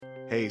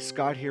Hey,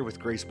 Scott here with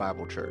Grace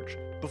Bible Church.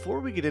 Before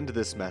we get into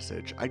this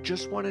message, I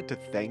just wanted to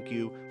thank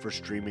you for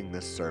streaming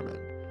this sermon.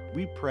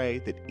 We pray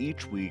that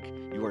each week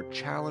you are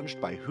challenged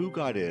by who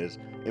God is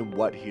and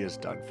what He has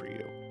done for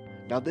you.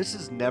 Now, this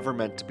is never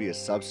meant to be a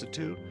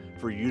substitute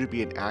for you to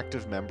be an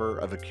active member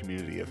of a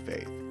community of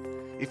faith.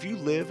 If you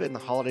live in the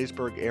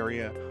Hollidaysburg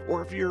area,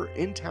 or if you're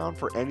in town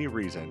for any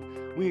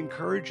reason, we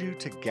encourage you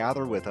to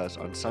gather with us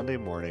on Sunday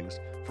mornings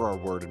for our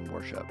word and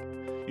worship.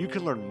 You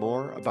can learn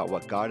more about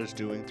what God is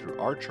doing through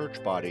our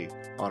church body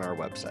on our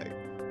website,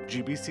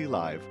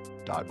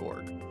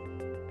 gbclive.org.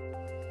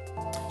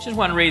 Just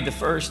want to read the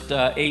first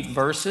 8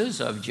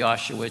 verses of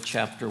Joshua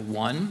chapter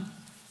 1.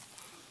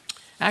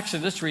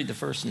 Actually, let's read the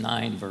first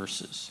 9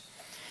 verses.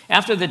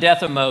 After the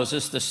death of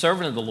Moses, the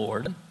servant of the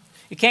Lord,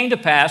 it came to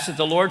pass that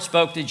the Lord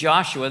spoke to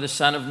Joshua, the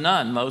son of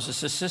Nun,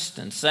 Moses'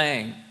 assistant,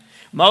 saying,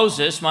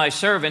 Moses, my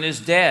servant, is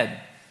dead.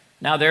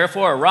 Now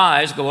therefore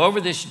arise, go over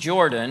this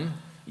Jordan,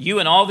 you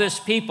and all this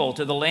people,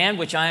 to the land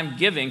which I am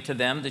giving to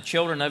them, the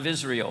children of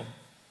Israel.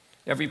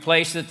 Every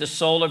place that the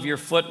sole of your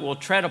foot will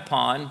tread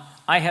upon,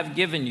 I have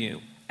given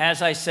you,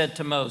 as I said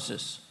to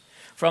Moses.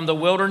 From the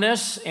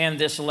wilderness and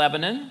this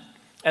Lebanon,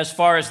 as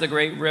far as the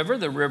great river,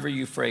 the river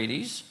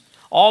Euphrates,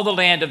 all the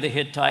land of the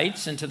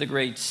Hittites into the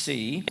great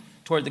sea,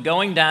 toward the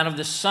going down of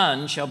the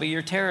sun shall be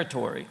your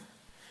territory.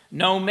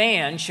 No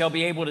man shall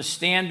be able to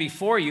stand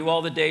before you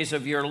all the days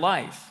of your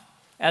life.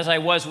 As I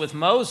was with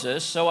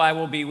Moses, so I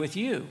will be with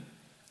you.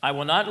 I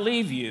will not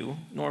leave you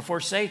nor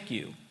forsake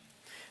you.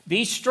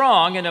 Be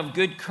strong and of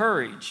good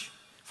courage,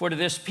 for to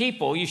this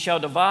people you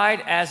shall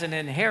divide as an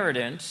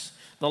inheritance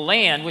the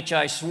land which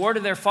I swore to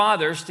their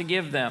fathers to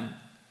give them.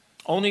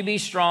 Only be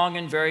strong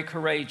and very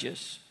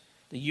courageous,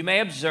 that you may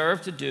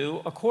observe to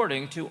do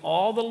according to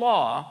all the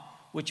law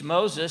which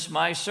Moses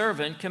my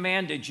servant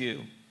commanded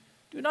you.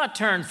 Do not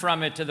turn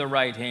from it to the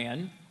right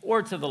hand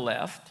or to the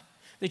left,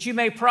 that you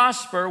may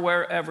prosper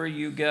wherever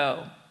you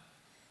go.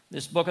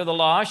 This book of the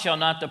law shall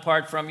not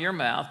depart from your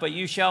mouth, but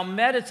you shall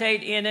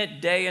meditate in it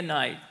day and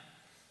night,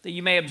 that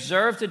you may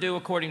observe to do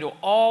according to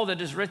all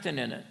that is written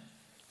in it.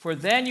 For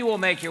then you will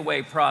make your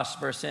way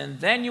prosperous,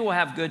 and then you will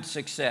have good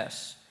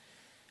success.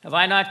 Have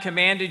I not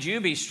commanded you,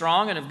 be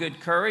strong and of good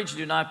courage,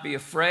 do not be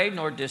afraid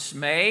nor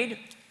dismayed,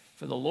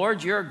 for the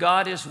Lord your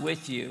God is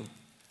with you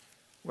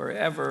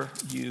wherever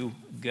you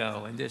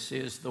go. And this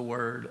is the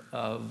word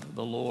of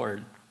the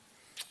Lord.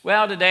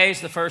 Well,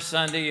 today's the first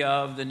Sunday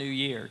of the new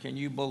year. Can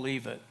you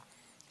believe it?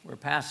 We're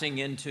passing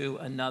into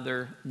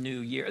another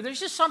new year.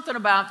 There's just something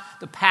about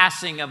the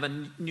passing of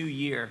a new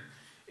year.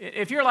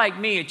 If you're like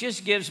me, it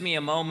just gives me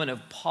a moment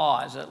of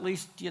pause, at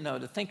least,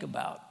 to think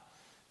about.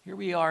 Here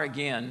we are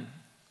again,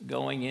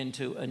 going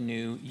into a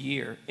new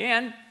year.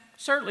 And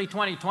certainly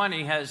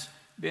 2020 has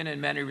been,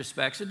 in many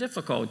respects, a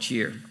difficult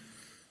year.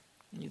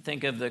 You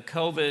think of the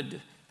COVID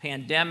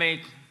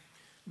pandemic,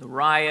 the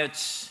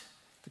riots,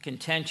 the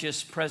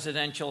contentious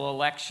presidential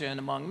election,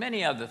 among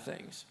many other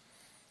things,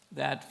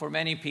 that for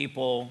many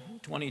people,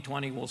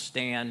 2020 will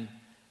stand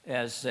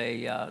as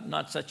a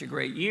not such a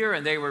great year,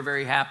 and they were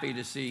very happy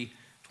to see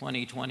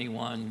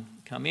 2021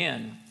 come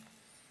in.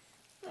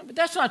 But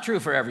that's not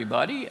true for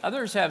everybody.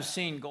 Others have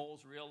seen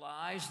goals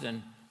realized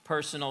and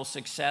personal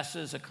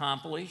successes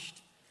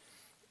accomplished.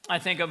 I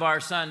think of our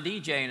son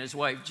DJ and his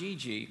wife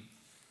Gigi.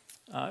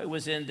 It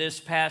was in this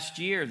past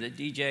year that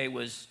DJ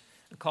was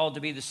called to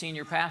be the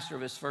senior pastor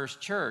of his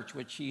first church,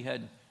 which he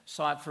had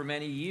sought for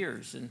many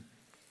years. And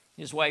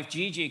his wife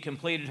Gigi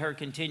completed her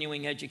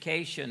continuing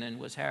education and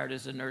was hired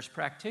as a nurse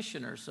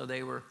practitioner, so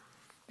they were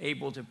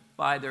able to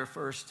buy their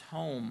first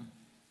home.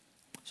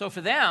 So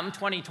for them,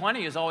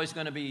 2020 is always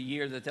going to be a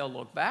year that they'll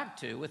look back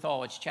to with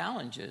all its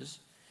challenges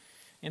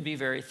and be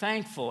very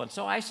thankful. And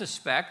so I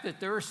suspect that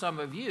there are some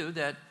of you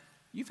that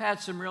you've had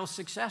some real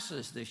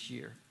successes this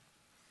year.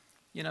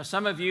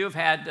 Some of you have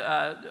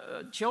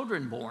had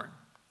children born.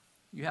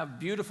 You have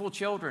beautiful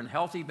children,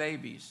 healthy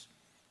babies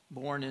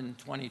born in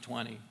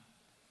 2020.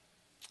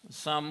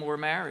 Some were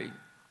married.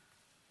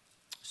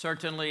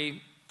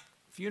 Certainly,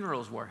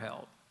 funerals were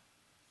held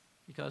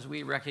because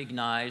we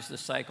recognize the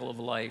cycle of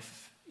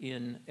life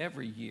in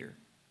every year.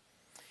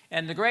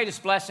 And the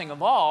greatest blessing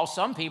of all,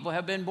 some people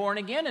have been born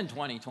again in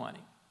 2020.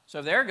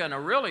 So they're going to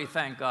really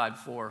thank God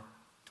for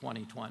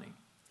 2020.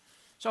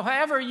 So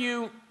however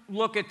you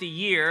look at the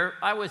year,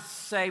 I would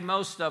say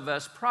most of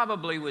us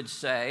probably would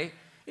say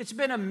it's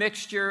been a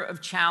mixture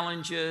of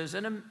challenges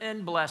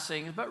and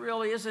blessings, but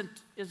really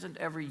isn't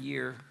every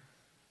year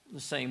the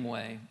same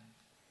way.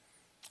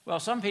 Well,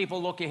 some people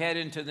look ahead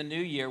into the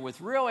new year with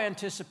real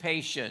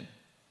anticipation.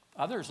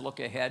 Others look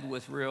ahead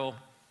with real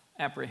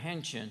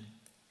apprehension.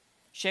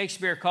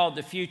 Shakespeare called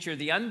the future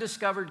the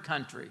undiscovered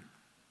country.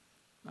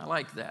 I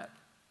like that.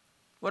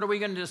 What are we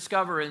going to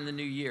discover in the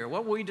new year?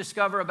 What will we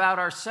discover about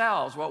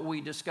ourselves? What will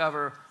we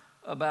discover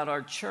about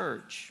our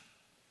church?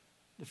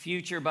 The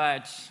future, by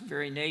its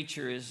very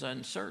nature, is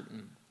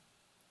uncertain.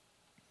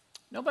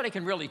 Nobody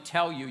can really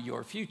tell you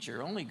your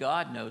future. Only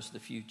God knows the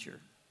future.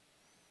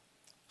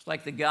 It's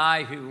like the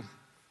guy who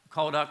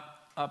called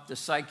up the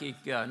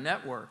psychic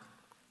network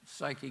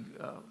psychic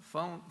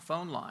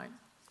phone line.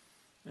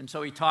 And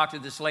so he talked to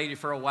this lady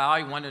for a while.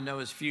 He wanted to know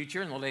his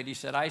future, and the lady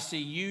said, I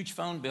see huge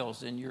phone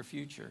bills in your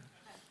future.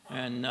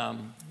 And,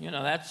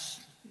 that's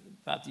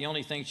about the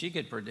only thing she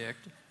could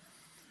predict.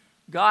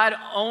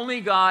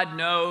 Only God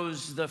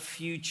knows the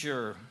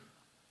future.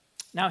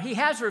 Now, he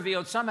has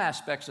revealed some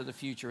aspects of the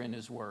future in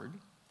his word.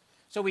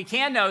 So we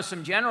can know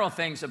some general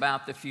things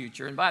about the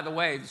future. And by the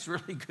way, it's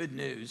really good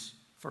news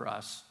for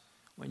us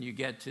when you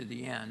get to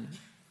the end.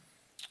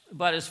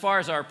 But as far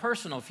as our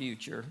personal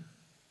future,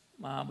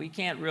 we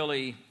don't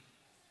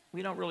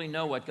really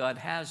know what God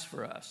has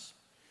for us.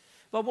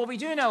 But what we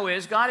do know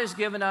is God has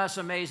given us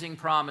amazing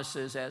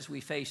promises as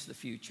we face the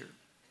future.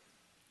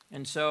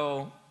 And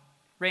so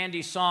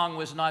Randy's song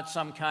was not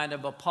some kind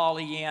of a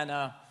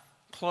Pollyanna,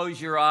 close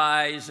your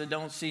eyes and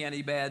don't see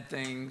any bad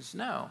things.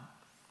 No,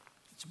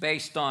 it's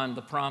based on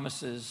the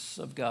promises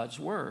of God's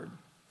word.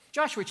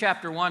 Joshua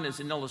chapter 1 is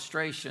an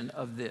illustration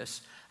of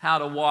this, how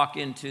to walk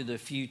into the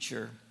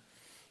future.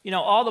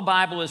 All the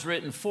Bible is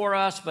written for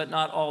us, but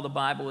not all the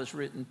Bible is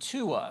written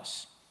to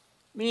us,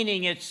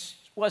 meaning it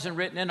wasn't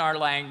written in our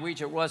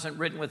language, it wasn't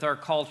written with our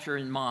culture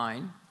in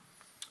mind.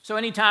 So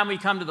anytime we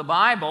come to the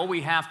Bible,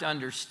 we have to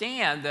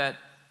understand that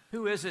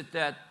who is it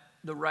that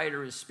the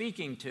writer is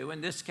speaking to?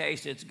 In this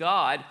case, it's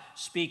God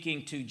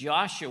speaking to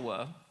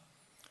Joshua.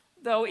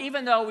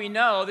 Even though we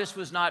know this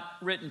was not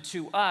written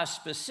to us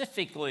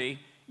specifically,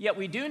 yet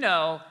we do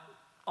know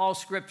all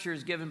Scripture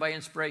is given by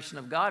inspiration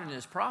of God and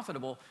is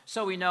profitable,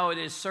 so we know it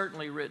is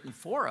certainly written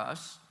for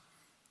us,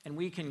 and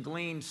we can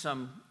glean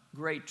some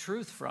great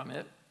truth from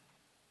it.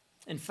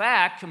 In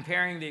fact,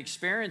 comparing the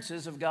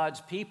experiences of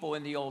God's people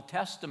in the Old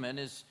Testament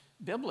is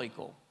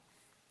biblical.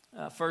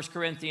 1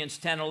 Corinthians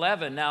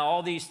 10:11, now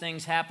all these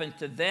things happened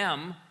to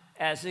them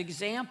as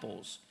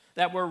examples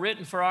that were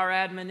written for our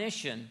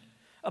admonition,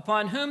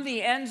 upon whom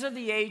the ends of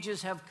the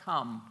ages have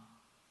come.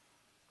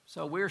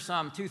 So we're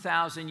some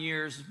 2,000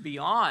 years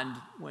beyond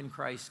when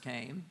Christ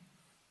came.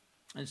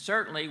 And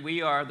certainly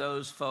we are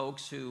those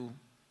folks who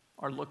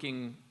are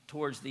looking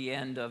towards the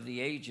end of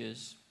the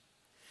ages.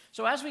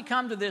 So as we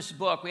come to this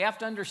book, we have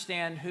to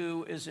understand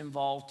who is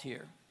involved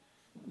here.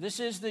 This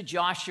is the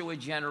Joshua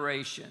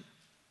generation.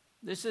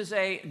 This is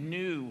a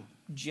new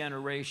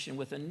generation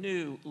with a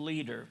new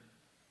leader.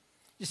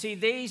 You see,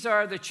 these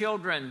are the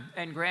children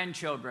and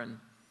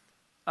grandchildren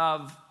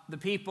of the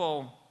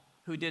people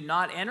who did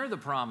not enter the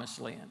promised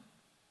land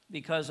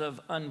because of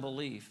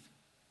unbelief,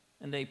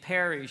 and they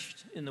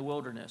perished in the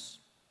wilderness.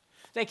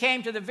 They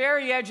came to the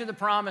very edge of the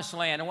promised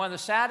land, and one of the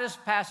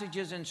saddest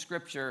passages in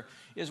Scripture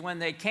is when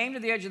they came to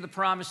the edge of the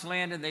promised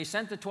land and they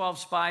sent the 12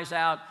 spies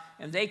out,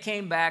 and they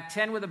came back,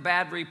 10 with a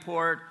bad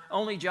report.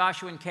 Only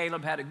Joshua and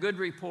Caleb had a good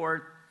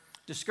report,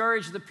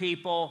 discouraged the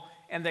people,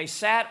 and they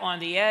sat on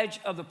the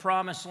edge of the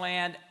promised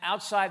land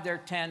outside their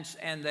tents,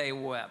 and they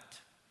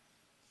wept.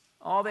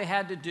 All they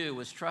had to do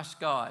was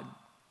trust God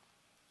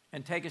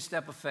and take a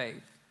step of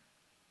faith,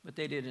 but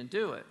they didn't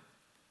do it.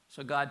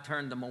 So God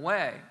turned them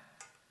away.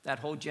 That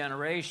whole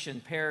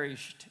generation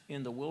perished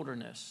in the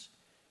wilderness.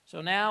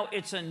 So now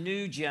it's a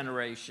new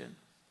generation.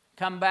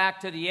 Come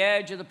back to the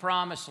edge of the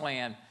promised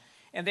land.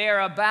 And they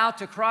are about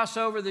to cross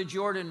over the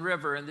Jordan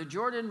River. And the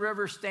Jordan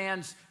River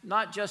stands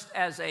not just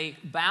as a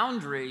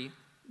boundary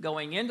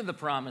going into the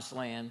promised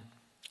land,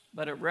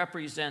 but it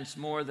represents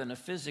more than a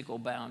physical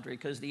boundary,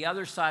 because the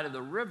other side of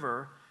the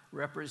river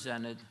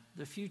represented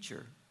the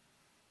future.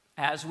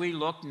 As we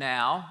look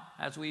now,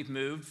 as we've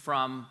moved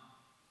from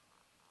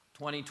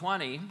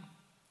 2020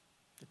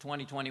 to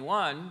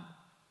 2021,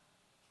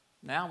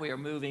 now we are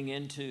moving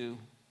into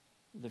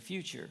the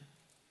future.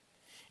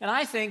 And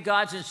I think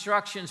God's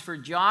instructions for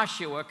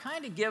Joshua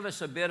kind of give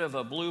us a bit of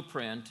a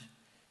blueprint,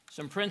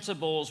 some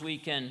principles we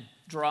can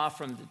draw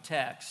from the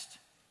text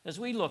as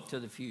we look to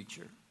the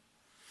future.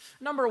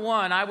 Number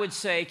one, I would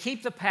say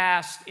keep the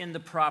past in the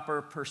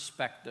proper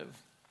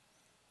perspective.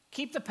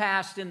 Keep the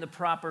past in the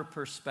proper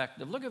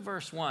perspective. Look at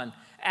verse 1.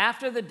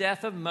 After the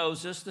death of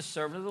Moses, the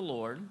servant of the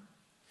Lord,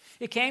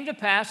 it came to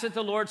pass that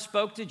the Lord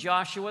spoke to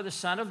Joshua, the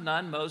son of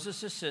Nun,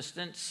 Moses'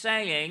 assistant,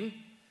 saying,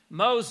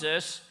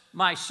 Moses,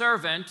 my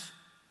servant,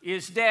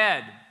 is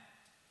dead.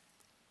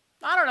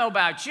 I don't know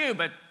about you,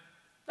 but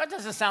that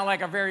doesn't sound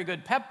like a very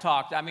good pep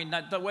talk. I mean,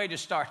 the way to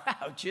start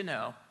out,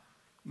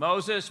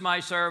 Moses, my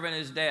servant,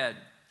 is dead.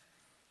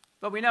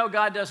 But we know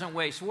God doesn't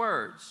waste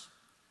words,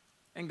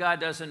 and God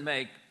doesn't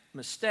make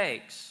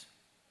mistakes.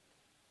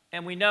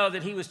 And we know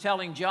that he was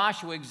telling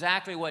Joshua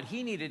exactly what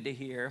he needed to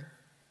hear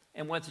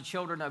and what the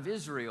children of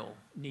Israel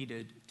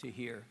needed to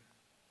hear.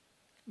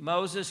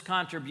 Moses'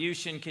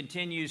 contribution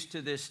continues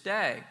to this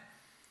day.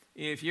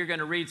 If you're going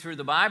to read through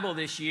the Bible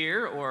this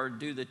year or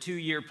do the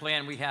 2-year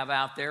plan we have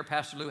out there,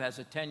 Pastor Lou has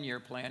a 10-year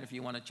plan if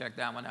you want to check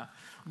that one out.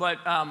 But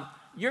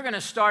you're going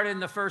to start in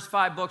the first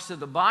 5 books of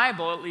the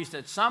Bible, at least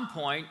at some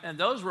point, and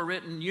those were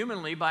written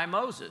humanly by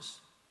Moses.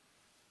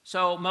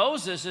 So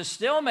Moses is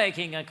still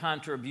making a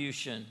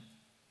contribution,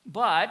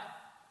 but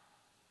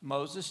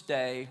Moses'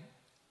 day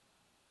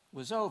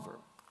was over,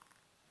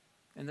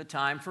 and the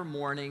time for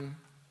mourning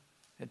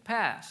had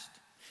passed.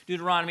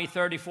 Deuteronomy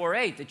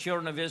 34:8, the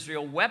children of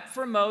Israel wept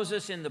for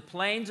Moses in the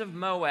plains of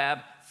Moab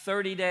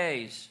 30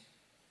 days.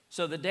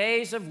 So the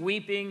days of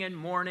weeping and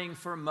mourning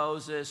for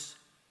Moses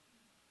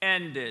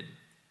ended.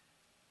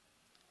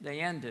 They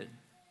ended.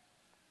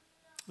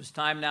 It was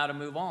time now to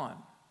move on.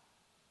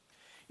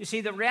 You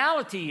see, the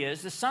reality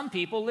is that some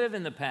people live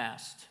in the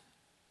past.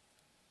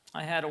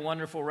 I had a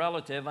wonderful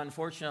relative.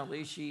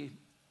 Unfortunately, she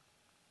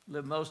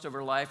lived most of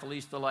her life, at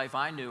least the life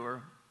I knew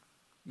her,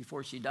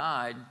 before she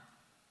died,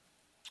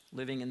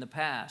 living in the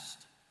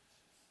past.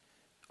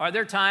 Are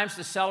there times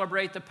to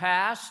celebrate the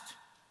past,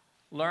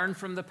 learn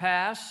from the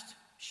past?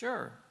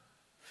 Sure.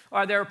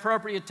 Are there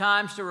appropriate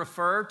times to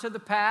refer to the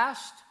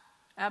past?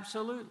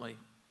 Absolutely.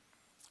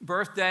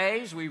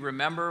 Birthdays, we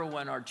remember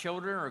when our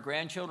children or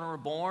grandchildren were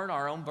born,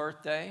 our own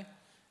birthday.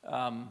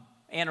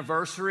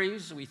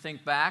 Anniversaries, we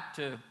think back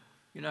to,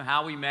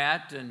 how we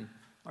met and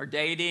our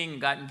dating,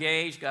 got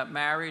engaged, got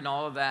married, and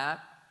all of that.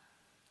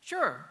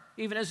 Sure,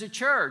 even as a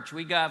church,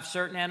 we got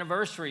certain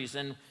anniversaries,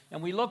 and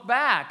we look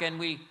back and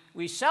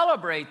we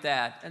celebrate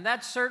that, and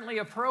that's certainly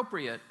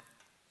appropriate,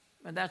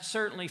 and that's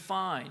certainly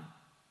fine.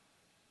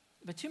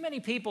 But too many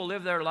people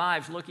live their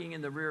lives looking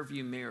in the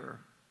rearview mirror.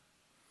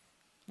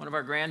 One of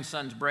our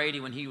grandsons, Brady,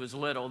 when he was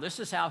little, this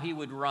is how he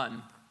would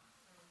run.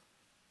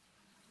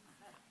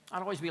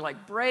 I'd always be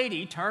like,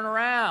 Brady, turn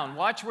around,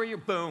 watch where you're,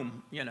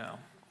 boom,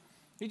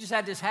 He just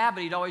had this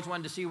habit. He'd always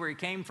wanted to see where he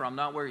came from,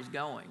 not where he's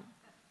going.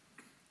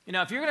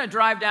 If you're going to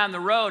drive down the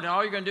road and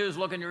all you're going to do is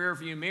look in your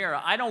rearview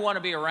mirror, I don't want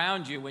to be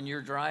around you when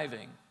you're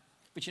driving.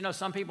 But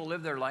some people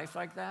live their life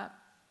like that.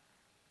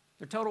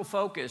 Their total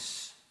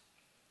focus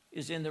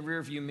is in the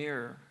rearview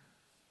mirror.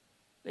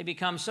 They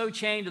become so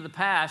chained to the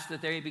past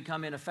that they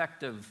become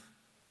ineffective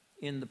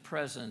in the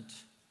present.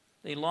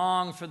 They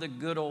long for the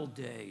good old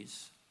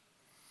days.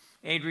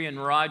 Adrian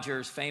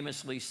Rogers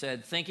famously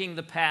said, thinking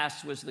the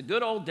past was the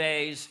good old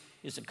days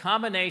is a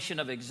combination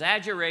of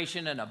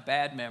exaggeration and a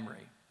bad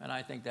memory. And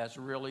I think that's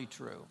really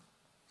true.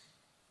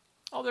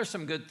 Oh, there's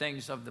some good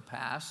things of the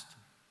past,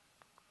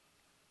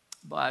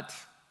 but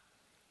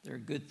there are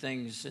good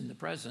things in the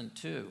present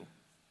too.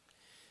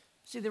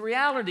 See, the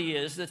reality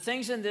is that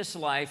things in this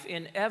life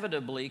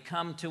inevitably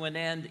come to an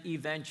end,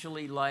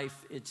 eventually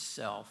life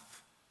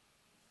itself.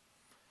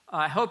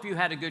 I hope you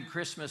had a good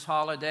Christmas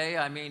holiday.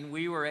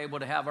 We were able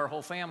to have our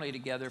whole family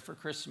together for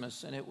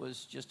Christmas, and it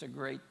was just a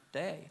great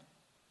day.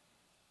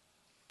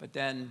 But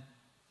then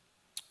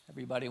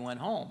everybody went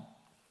home,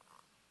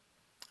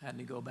 had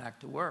to go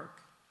back to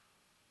work.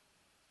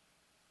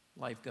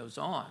 Life goes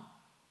on.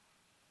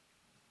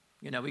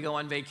 We go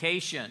on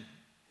vacation.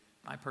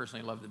 I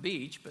personally love the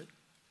beach,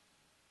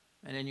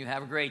 and then you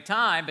have a great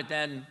time, but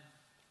then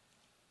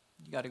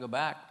you got to go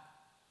back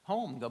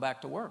home, go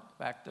back to work,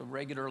 back to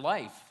regular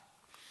life.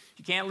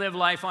 You can't live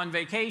life on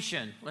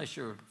vacation unless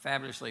you're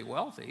fabulously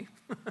wealthy.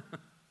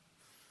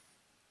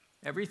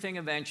 Everything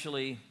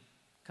eventually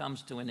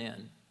comes to an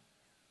end.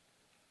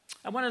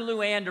 I wanted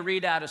Lou Ann to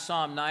read out of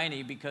Psalm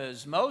 90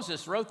 because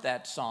Moses wrote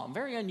that psalm,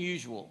 very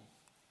unusual.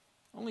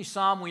 Only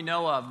psalm we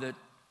know of that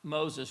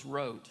Moses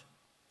wrote.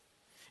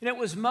 And it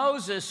was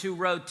Moses who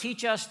wrote,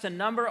 teach us to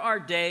number our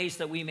days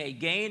that we may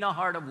gain a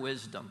heart of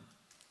wisdom.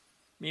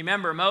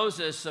 Remember,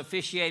 Moses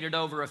officiated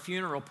over a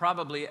funeral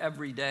probably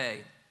every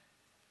day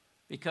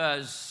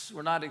because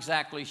we're not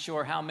exactly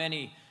sure how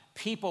many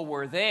people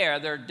were there.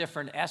 There are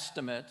different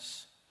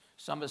estimates,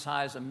 some as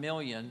high as 1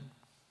 million.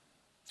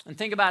 And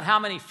think about how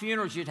many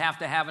funerals you'd have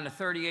to have in a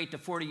 38 to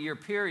 40 year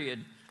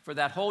period for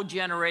that whole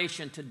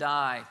generation to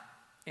die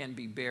and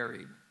be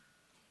buried.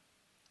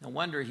 No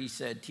wonder he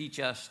said, teach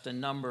us to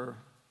number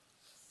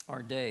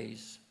our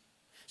days.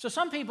 So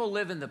some people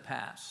live in the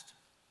past.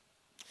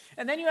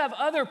 And then you have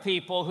other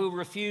people who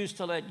refuse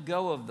to let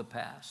go of the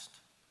past.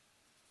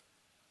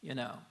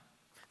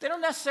 They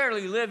don't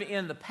necessarily live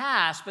in the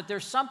past, but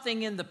there's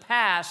something in the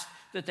past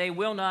that they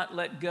will not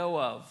let go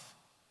of.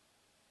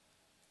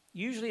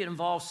 Usually it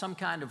involves some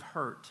kind of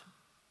hurt.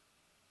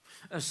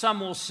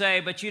 Some will say,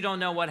 but you don't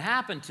know what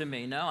happened to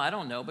me. No, I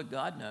don't know, but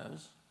God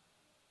knows.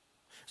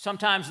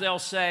 Sometimes they'll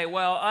say,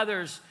 well,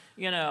 others,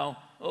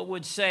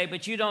 would say,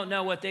 but you don't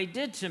know what they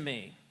did to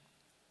me.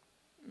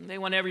 They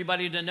want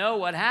everybody to know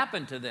what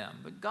happened to them,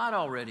 but God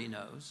already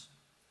knows.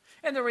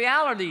 And the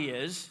reality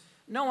is,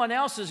 no one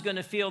else is going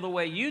to feel the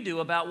way you do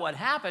about what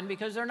happened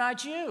because they're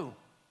not you.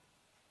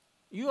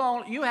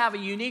 You have a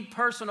unique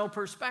personal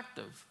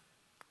perspective.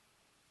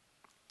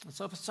 And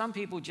so some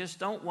people just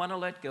don't want to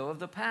let go of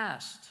the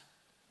past.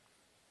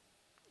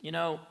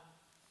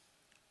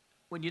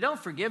 When you don't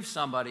forgive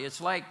somebody, it's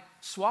like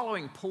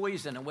swallowing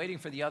poison and waiting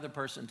for the other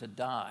person to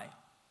die.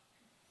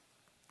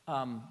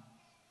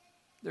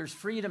 There's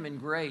freedom and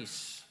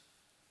grace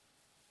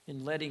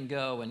in letting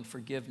go and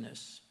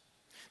forgiveness.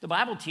 The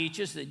Bible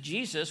teaches that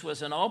Jesus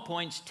was in all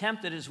points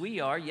tempted as we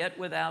are, yet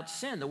without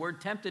sin. The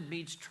word tempted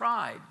means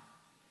tried.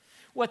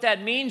 What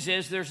that means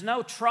is there's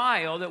no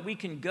trial that we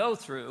can go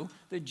through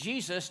that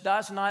Jesus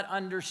does not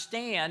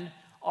understand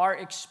our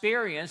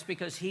experience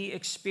because he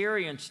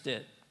experienced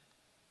it.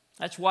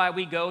 That's why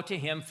we go to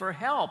him for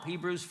help.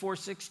 Hebrews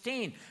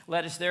 4:16,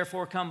 let us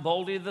therefore come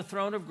boldly to the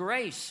throne of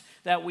grace,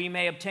 that we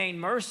may obtain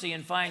mercy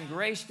and find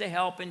grace to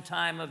help in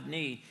time of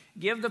need.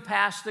 Give the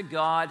past to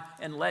God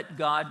and let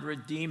God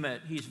redeem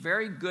it. He's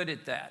very good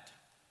at that.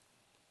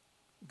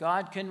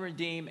 God can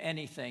redeem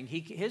anything.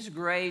 His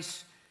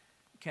grace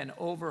can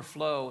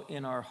overflow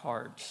in our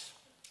hearts.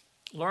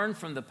 Learn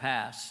from the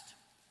past,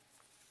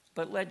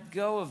 but let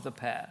go of the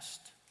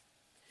past.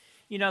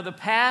 You know, the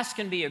past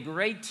can be a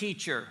great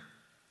teacher.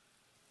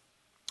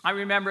 I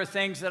remember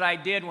things that I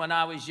did when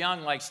I was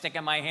young, like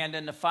sticking my hand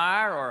in the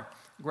fire or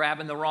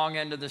grabbing the wrong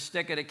end of the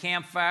stick at a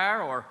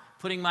campfire or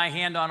putting my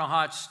hand on a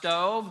hot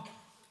stove.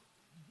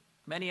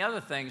 Many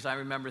other things I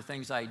remember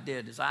things I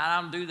did.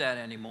 I don't do that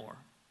anymore.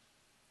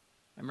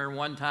 I remember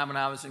one time when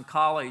I was in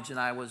college and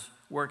I was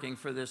working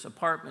for this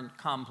apartment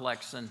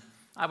complex, and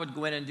I would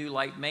go in and do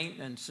light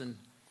maintenance, and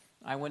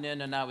I went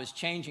in and I was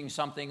changing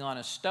something on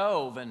a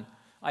stove, and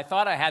I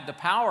thought I had the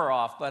power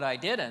off, but I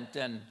didn't,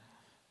 and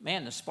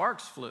man, the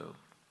sparks flew.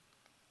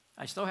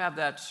 I still have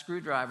that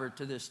screwdriver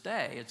to this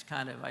day. It's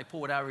kind of, I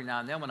pull it out every now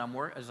and then when I'm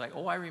working. It's like,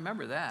 oh, I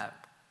remember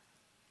that.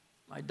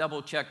 I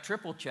double check,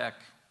 triple check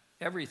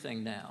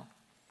everything now.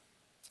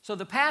 So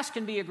the past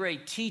can be a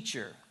great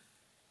teacher,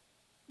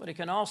 but it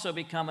can also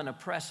become an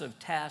oppressive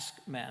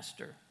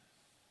taskmaster.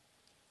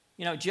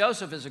 You know,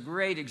 Joseph is a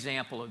great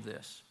example of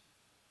this.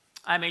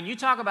 I mean, you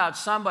talk about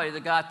somebody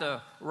that got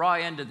the raw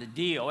end of the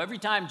deal. Every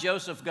time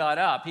Joseph got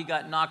up, he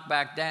got knocked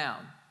back down.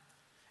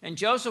 And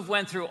Joseph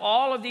went through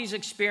all of these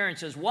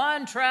experiences,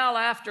 one trial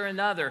after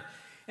another.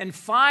 And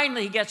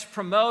finally, he gets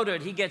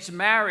promoted, he gets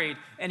married,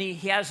 and he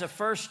has a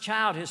first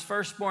child, his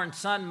firstborn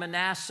son,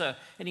 Manasseh.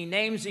 And he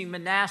names him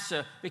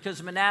Manasseh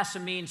because Manasseh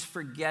means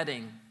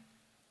forgetting.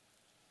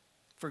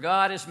 For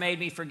God has made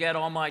me forget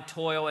all my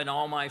toil and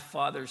all my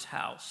father's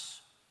house.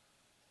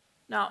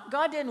 Now,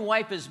 God didn't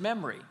wipe his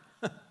memory.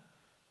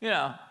 You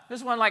know,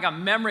 this wasn't like a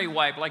memory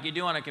wipe like you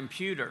do on a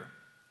computer.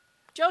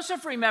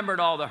 Joseph remembered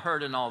all the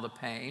hurt and all the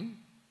pain.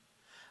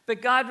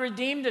 But God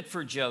redeemed it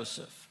for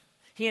Joseph.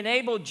 He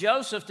enabled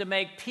Joseph to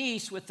make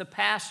peace with the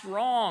past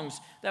wrongs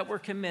that were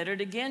committed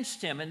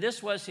against him. And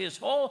this was his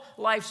whole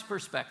life's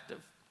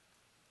perspective.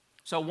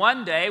 So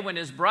one day when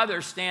his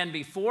brothers stand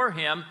before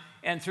him,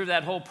 and through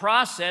that whole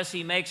process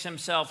he makes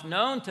himself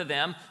known to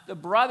them, the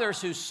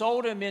brothers who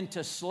sold him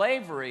into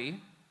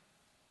slavery,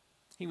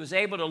 he was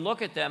able to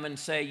look at them and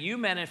say, you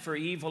meant it for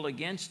evil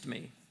against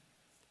me,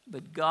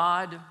 but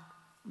God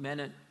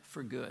meant it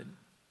for good.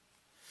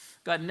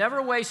 God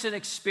never wastes an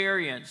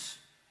experience,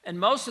 and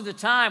most of the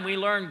time we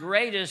learn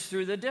greatest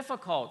through the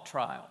difficult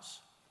trials.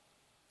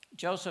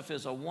 Joseph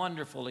is a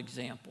wonderful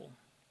example.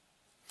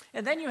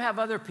 And then you have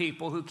other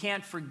people who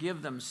can't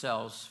forgive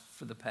themselves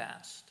for the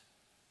past.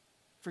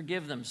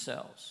 Forgive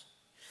themselves.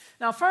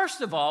 Now,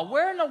 first of all,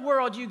 where in the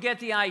world do you get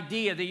the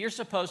idea that you're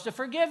supposed to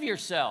forgive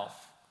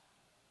yourself?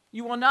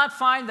 You will not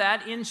find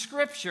that in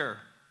Scripture.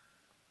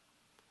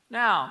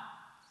 Now,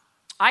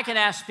 I can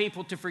ask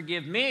people to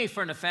forgive me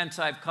for an offense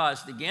I've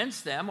caused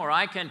against them, or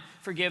I can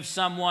forgive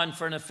someone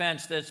for an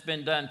offense that's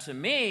been done to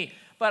me,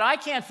 but I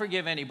can't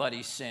forgive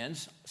anybody's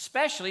sins,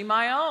 especially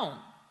my own.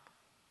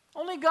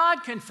 Only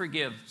God can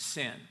forgive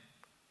sin.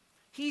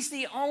 He's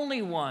the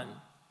only one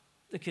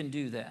that can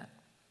do that.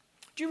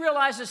 Do you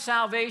realize that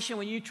salvation,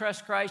 when you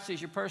trust Christ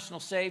as your personal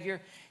Savior,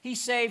 He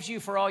saves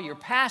you for all your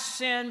past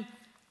sin,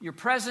 your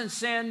present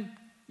sin,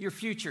 your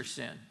future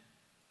sin.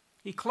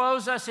 He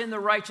clothes us in the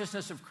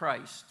righteousness of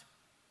Christ.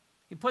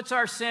 He puts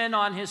our sin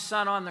on His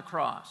Son on the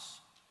cross.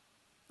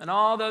 And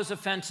all those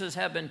offenses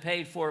have been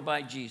paid for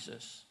by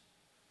Jesus.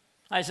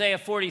 Isaiah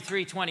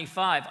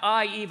 43:25,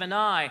 I, even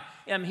I,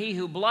 am He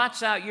who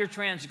blots out your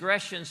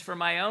transgressions for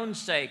my own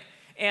sake,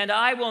 and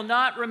I will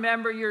not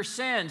remember your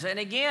sins. And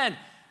again,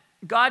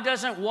 God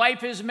doesn't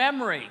wipe His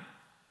memory.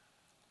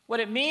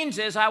 What it means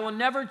is, I will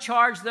never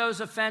charge those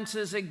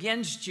offenses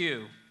against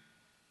you,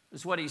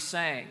 is what He's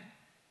saying.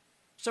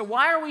 So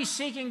why are we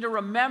seeking to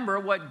remember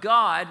what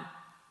God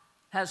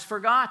has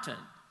forgotten?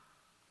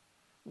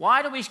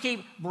 Why do we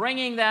keep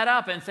bringing that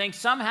up and think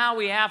somehow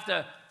we have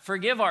to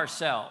forgive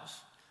ourselves?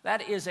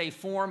 That is a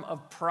form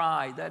of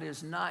pride. That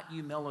is not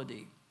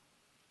humility.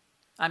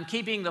 I'm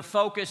keeping the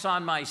focus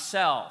on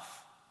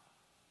myself.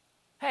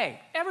 Hey,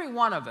 every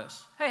one of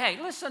us, hey,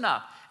 listen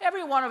up.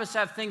 Every one of us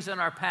have things in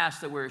our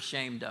past that we're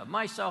ashamed of,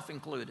 myself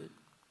included.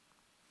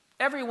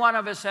 Every one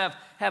of us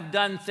have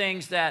done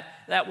things that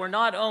were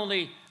not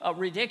only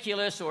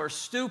ridiculous or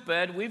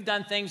stupid, we've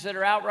done things that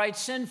are outright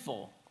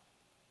sinful.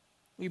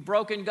 We've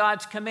broken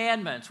God's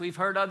commandments. We've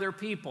hurt other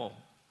people.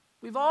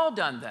 We've all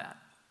done that.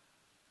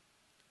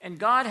 And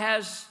God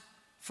has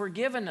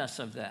forgiven us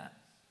of that.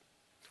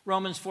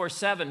 Romans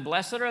 4:7,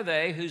 blessed are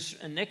they whose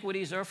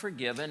iniquities are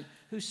forgiven,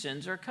 whose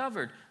sins are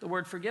covered. The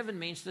word forgiven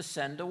means to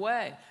send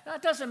away. Now,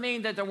 it doesn't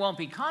mean that there won't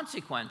be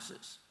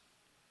consequences.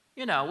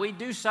 You know, we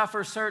do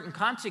suffer certain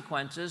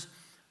consequences,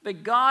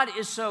 but God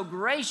is so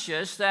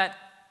gracious that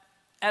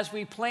as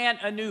we plant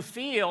a new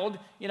field,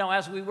 you know,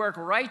 as we work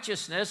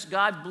righteousness,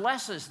 God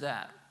blesses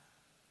that.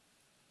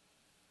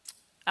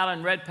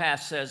 Alan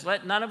Redpath says,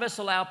 "Let none of us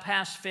allow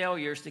past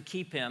failures to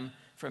keep him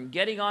from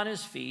getting on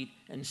his feet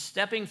and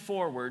stepping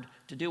forward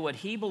to do what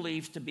he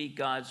believes to be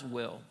God's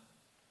will.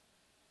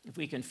 If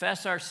we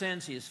confess our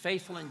sins, he is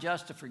faithful and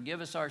just to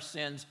forgive us our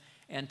sins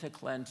and to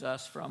cleanse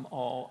us from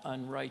all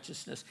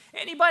unrighteousness."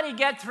 Anybody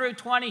get through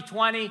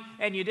 2020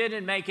 and you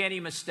didn't make any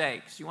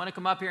mistakes? You want to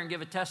come up here and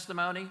give a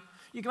testimony?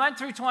 You went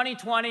through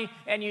 2020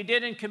 and you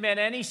didn't commit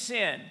any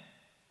sin.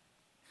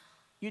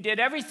 You did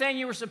everything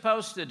you were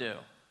supposed to do.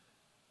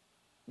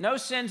 No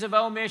sins of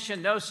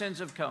omission, no sins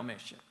of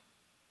commission.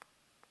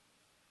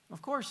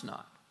 Of course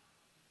not.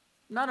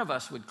 None of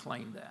us would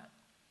claim that.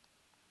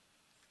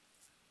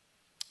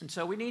 And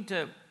so we need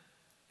to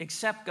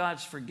accept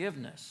God's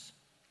forgiveness.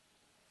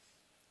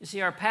 You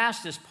see, our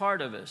past is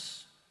part of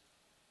us,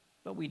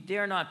 but we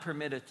dare not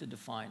permit it to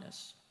define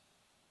us.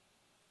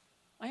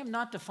 I am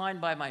not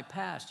defined by my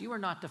past. You are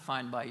not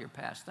defined by your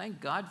past. Thank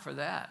God for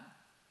that.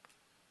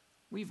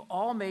 We've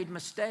all made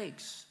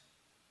mistakes.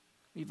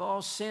 We've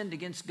all sinned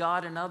against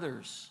God and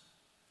others.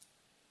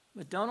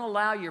 But don't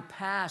allow your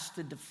past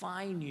to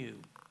define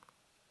you.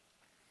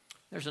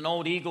 There's an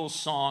old Eagles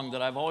song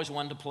that I've always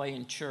wanted to play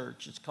in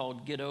church. It's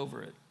called "Get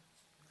Over It."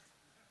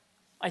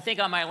 I think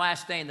on my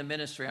last day in the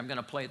ministry, I'm going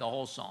to play the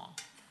whole song.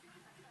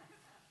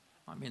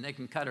 I mean, they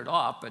can cut it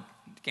off, but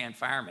you can't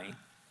fire me.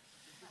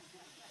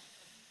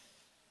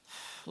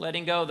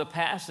 Letting go of the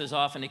past is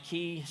often a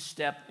key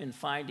step in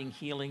finding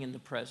healing in the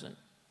present.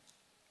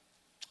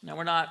 Now,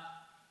 we're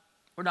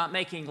not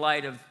making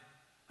light of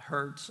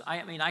hurts.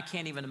 I mean, I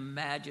can't even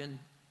imagine.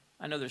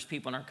 I know there's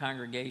people in our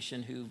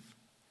congregation who've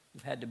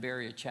had to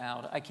bury a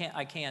child. I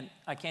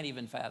can't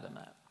even fathom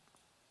that.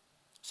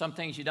 Some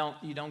things you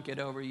don't get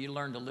over, you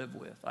learn to live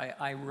with.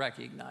 I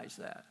recognize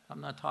that.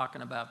 I'm not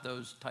talking about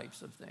those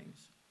types of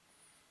things.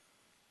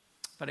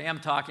 But I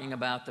am talking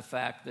about the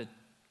fact that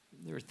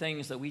there are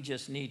things that we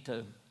just need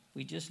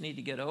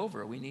to get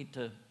over. We need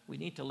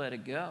to let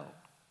it go.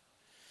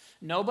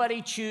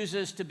 Nobody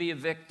chooses to be a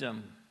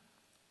victim,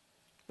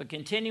 but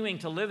continuing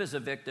to live as a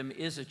victim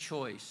is a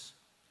choice.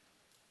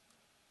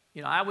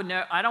 You know,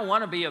 I don't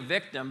want to be a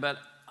victim, but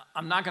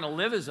I'm not going to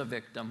live as a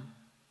victim.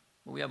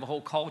 We have a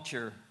whole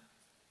culture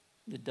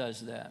that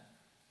does that.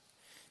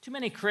 Too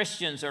many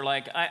Christians are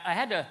like,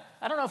 I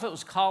don't know if it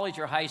was college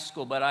or high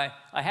school, but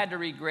I had to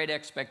read Great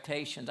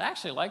Expectations. I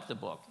actually like the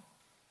book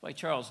by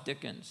Charles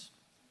Dickens.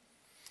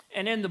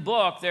 And in the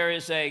book, there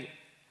is a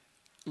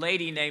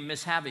lady named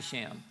Miss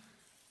Havisham.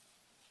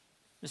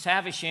 Miss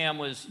Havisham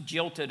was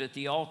jilted at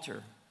the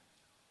altar.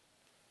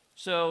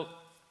 So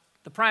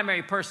the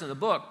primary person of the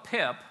book,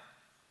 Pip,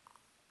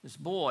 this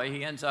boy,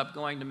 he ends up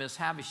going to Miss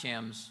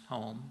Havisham's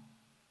home.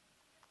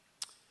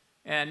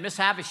 And Miss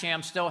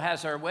Havisham still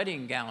has her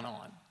wedding gown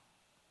on.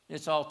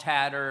 It's all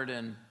tattered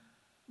and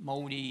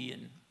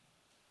moldy.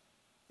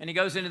 And he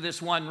goes into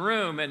this one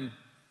room, and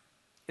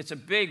it's a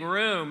big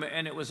room,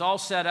 and it was all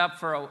set up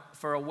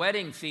for a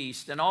wedding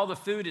feast, and all the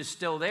food is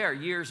still there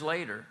years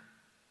later.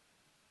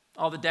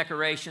 All the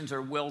decorations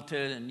are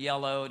wilted and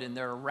yellowed, and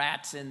there are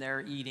rats in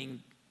there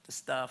eating the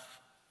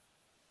stuff.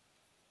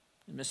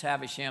 And Miss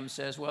Havisham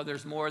says, "Well,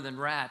 there's more than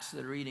rats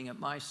that are eating at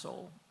my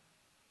soul."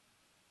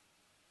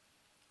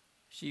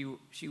 She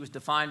was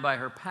defined by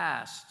her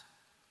past.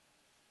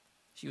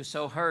 She was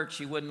so hurt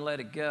she wouldn't let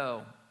it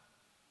go.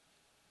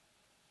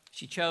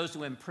 She chose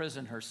to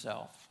imprison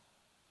herself.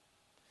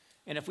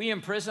 And if we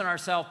imprison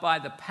ourselves by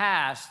the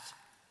past,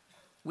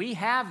 we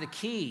have the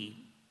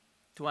key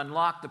to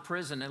unlock the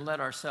prison and let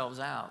ourselves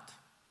out.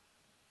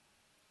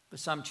 But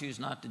some choose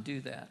not to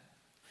do that.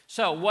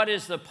 So what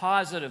is the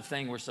positive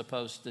thing we're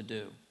supposed to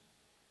do?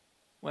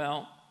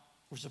 Well,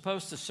 we're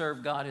supposed to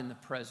serve God in the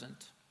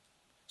present.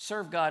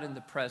 Serve God in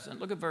the present.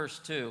 Look at verse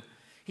 2.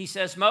 He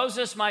says,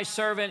 "Moses, my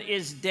servant,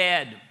 is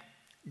dead.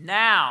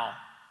 Now,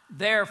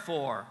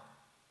 therefore,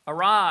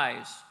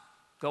 arise,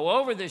 go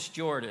over this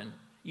Jordan,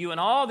 you and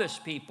all this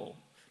people,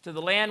 to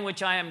the land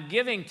which I am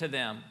giving to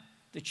them,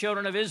 the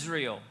children of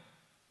Israel."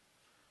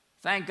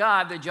 Thank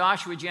God the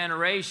Joshua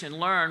generation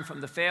learned from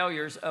the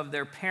failures of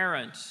their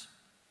parents.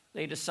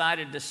 They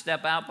decided to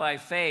step out by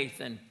faith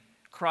and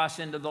cross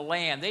into the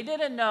land. They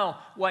didn't know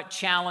what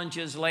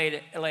challenges lay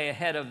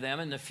ahead of them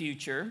in the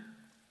future,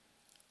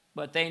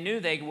 but they knew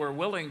they were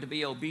willing to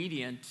be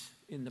obedient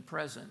in the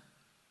present.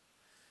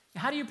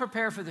 How do you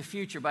prepare for the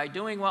future? By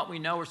doing what we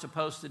know we're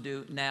supposed to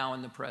do now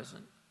in the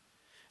present.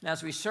 And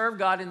as we serve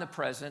God in the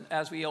present,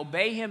 as we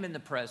obey Him in the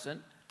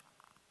present,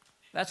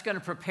 that's going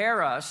to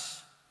prepare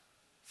us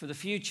for the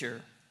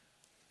future,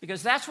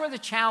 because that's where the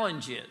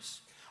challenge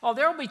is. Oh,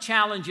 there will be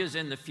challenges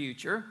in the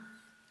future.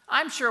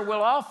 I'm sure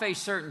we'll all face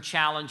certain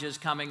challenges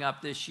coming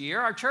up this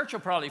year. Our church will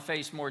probably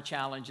face more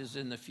challenges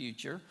in the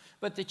future,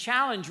 but the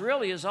challenge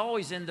really is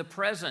always in the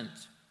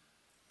present.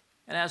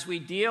 And as we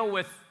deal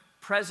with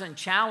present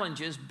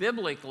challenges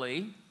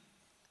biblically,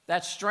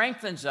 that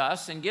strengthens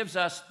us and gives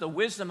us the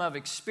wisdom of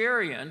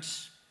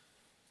experience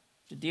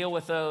to deal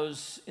with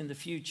those in the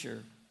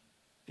future,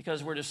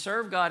 because we're to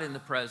serve God in the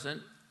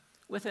present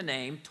with an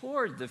aim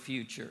toward the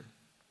future.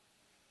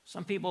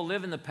 Some people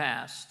live in the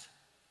past.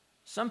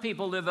 Some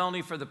people live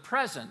only for the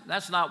present.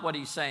 That's not what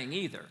he's saying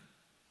either.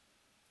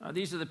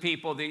 These are the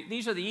people,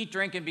 these are the eat,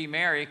 drink, and be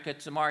merry,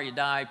 'cause tomorrow you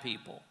die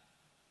people.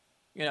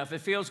 You know, if it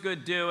feels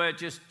good, do it.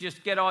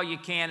 Just get all you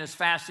can as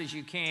fast as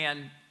you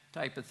can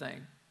type of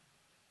thing.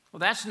 Well,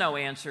 that's no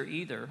answer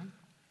either.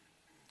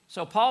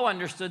 So Paul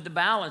understood the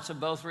balance of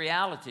both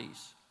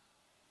realities.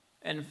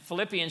 And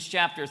Philippians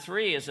chapter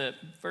 3,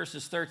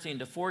 verses 13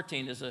 to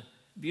 14, is a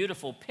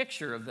beautiful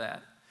picture of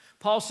that.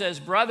 Paul says,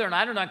 "Brethren,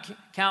 I do not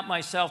count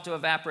myself to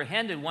have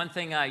apprehended. One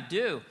thing I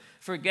do,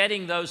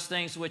 forgetting those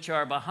things which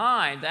are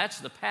behind," that's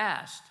the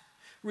past,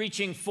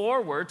 "reaching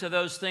forward to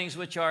those things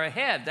which are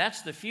ahead,"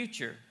 that's the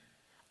future.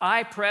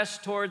 "I press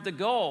toward the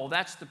goal,"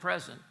 that's the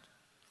present,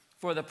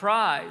 "for the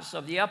prize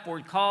of the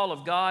upward call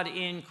of God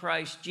in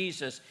Christ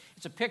Jesus."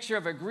 It's a picture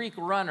of a Greek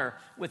runner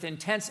with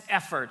intense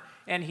effort,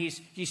 and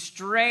he's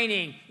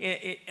straining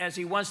as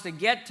he wants to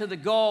get to the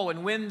goal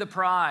and win the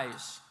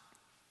prize.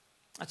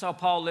 That's how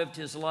Paul lived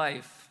his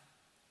life.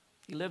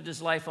 He lived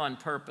his life on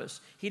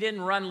purpose. He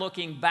didn't run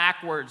looking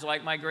backwards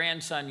like my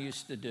grandson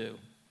used to do.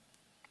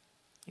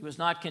 He was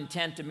not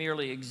content to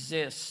merely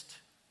exist.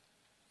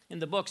 In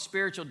the book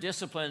Spiritual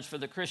Disciplines for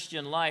the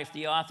Christian Life,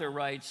 the author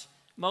writes,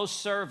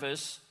 "Most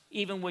service,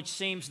 even which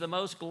seems the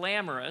most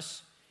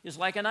glamorous, is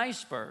like an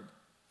iceberg.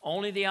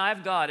 Only the eye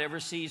of God ever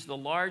sees the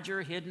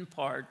larger hidden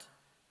part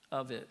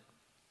of it."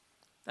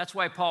 That's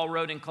why Paul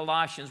wrote in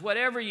Colossians,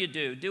 "Whatever you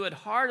do, do it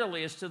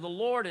heartily as to the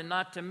Lord and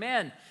not to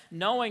men,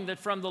 knowing that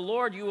from the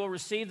Lord you will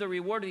receive the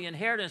reward of the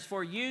inheritance,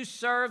 for you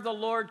serve the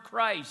Lord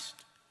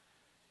Christ."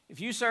 If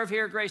you serve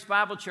here at Grace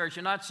Bible Church,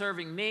 you're not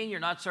serving me, you're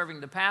not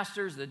serving the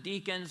pastors, the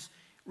deacons.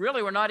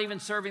 Really, we're not even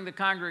serving the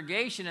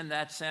congregation in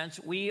that sense.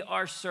 We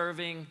are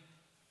serving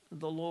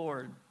the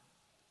Lord.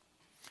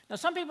 Now,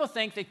 some people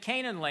think that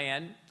Canaan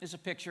land is a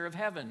picture of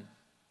heaven,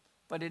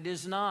 but it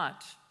is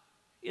not.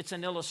 It's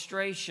an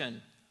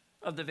illustration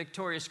of the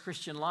victorious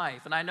Christian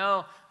life. And I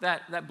know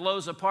that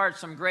blows apart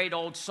some great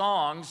old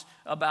songs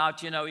about,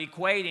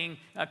 equating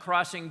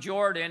crossing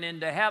Jordan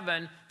into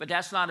heaven, but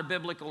that's not a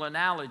biblical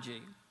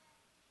analogy.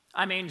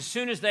 I mean, as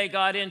soon as they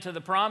got into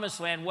the promised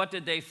land, what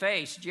did they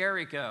face?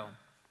 Jericho.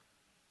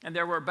 And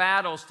there were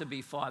battles to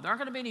be fought. There aren't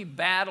going to be any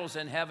battles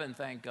in heaven,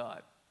 thank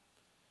God.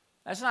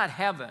 That's not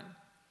heaven.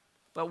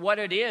 But what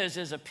it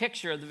is a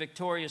picture of the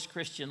victorious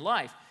Christian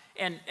life.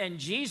 And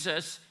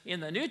Jesus, in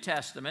the New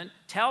Testament,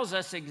 tells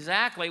us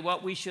exactly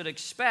what we should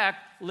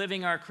expect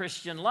living our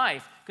Christian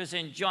life. Because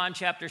in John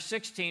chapter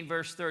 16,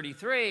 verse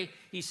 33,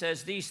 he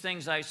says, "These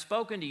things I've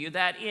spoken to you,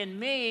 that in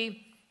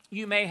me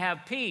you may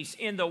have peace.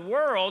 In the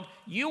world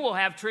you will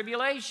have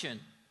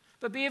tribulation.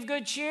 But be of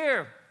good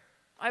cheer.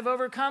 I've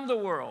overcome the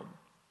world."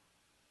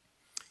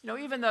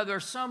 Even though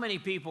there's so many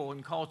people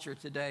in culture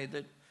today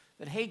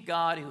that hate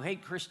God, who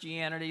hate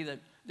Christianity,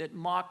 that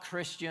mock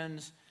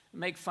Christians,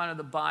 make fun of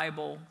the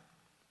Bible.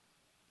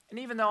 And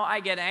even though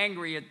I get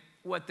angry at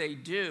what they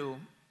do,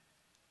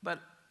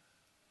 but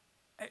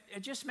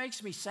it just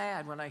makes me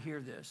sad when I hear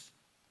this.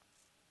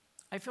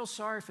 I feel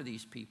sorry for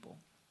these people.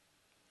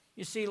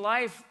 You see,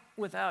 life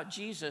without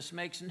Jesus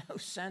makes no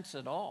sense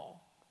at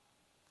all.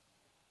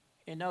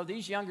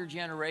 These younger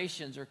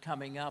generations are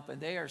coming up,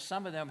 and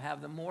some of them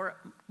have the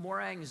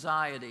more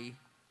anxiety,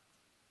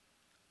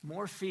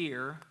 more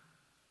fear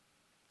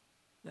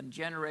than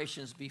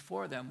generations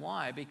before them.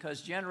 Why?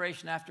 Because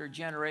generation after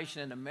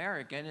generation in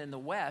America and in the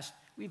West,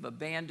 we've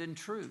abandoned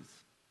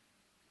truth.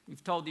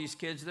 We've told these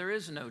kids there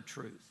is no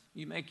truth.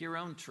 You make your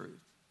own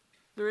truth.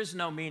 There is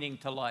no meaning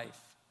to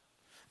life.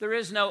 There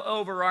is no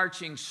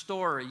overarching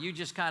story. You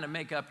just kind of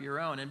make up your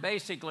own. And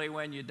basically,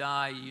 when you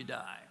die, you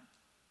die.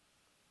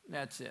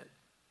 That's it.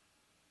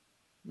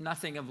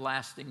 Nothing of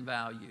lasting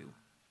value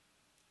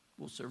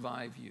will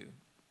survive you.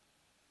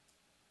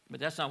 But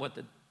that's not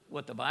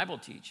what the Bible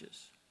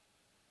teaches.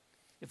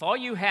 If all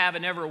you have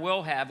and ever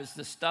will have is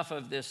the stuff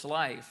of this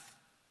life,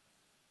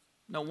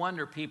 no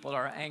wonder people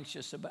are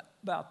anxious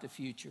about the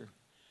future.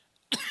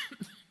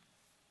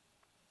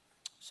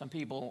 Some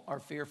people are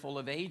fearful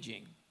of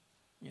aging,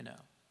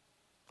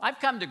 I've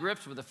come to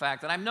grips with the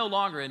fact that I'm no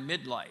longer in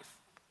midlife.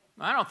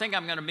 I don't think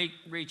I'm going to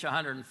reach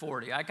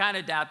 140. I kind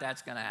of doubt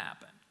that's going to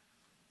happen.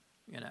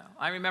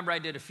 I remember I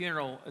did a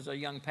funeral as a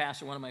young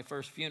pastor, one of my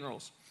first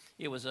funerals.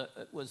 It was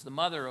the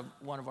mother of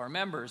one of our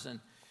members, and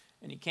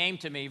he came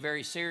to me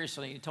very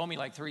seriously. He told me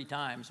like 3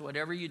 times,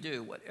 whatever you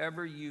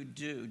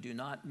do, do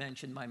not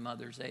mention my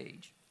mother's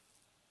age.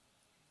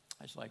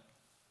 I was like,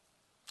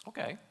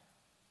 okay,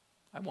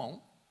 I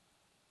won't.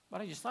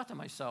 But I just thought to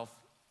myself,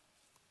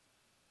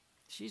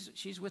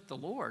 she's with the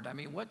Lord. I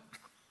mean, what?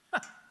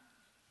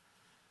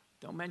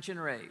 Don't mention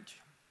her age.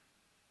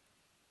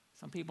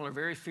 Some people are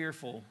very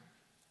fearful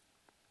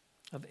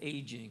of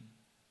aging.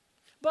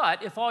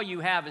 But if all you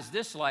have is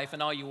this life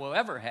and all you will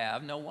ever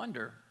have, no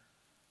wonder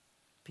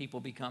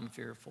people become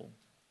fearful.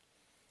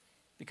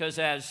 Because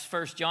as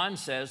 1 John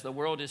says, the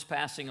world is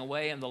passing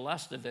away and the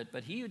lust of it,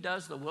 but he who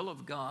does the will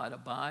of God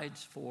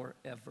abides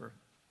forever.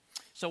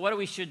 So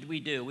what should we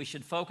do? We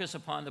should focus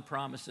upon the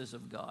promises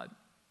of God.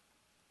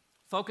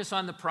 Focus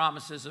on the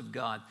promises of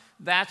God.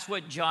 That's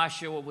what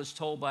Joshua was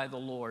told by the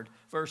Lord.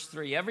 Verse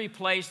 3, every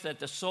place that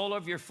the sole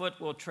of your foot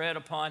will tread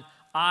upon,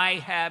 I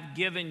have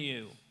given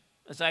you.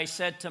 As I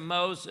said to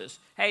Moses,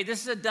 hey,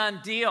 this is a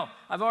done deal.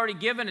 I've already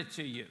given it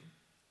to you.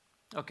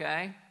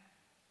 Okay?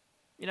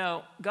 You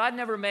know, God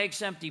never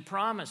makes empty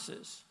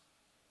promises.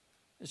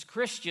 As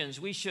Christians,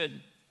 we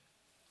should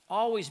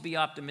always be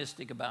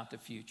optimistic about the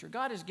future.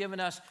 God has given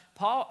us,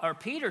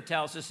 Peter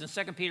tells us in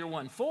 2 Peter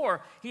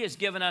 1:4, he has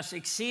given us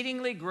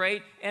exceedingly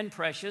great and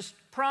precious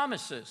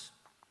promises.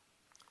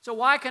 So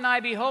why can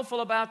I be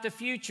hopeful about the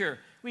future?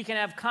 We can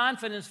have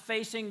confidence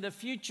facing the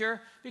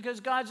future because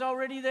God's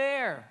already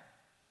there.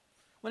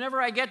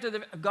 Whenever I get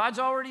to God's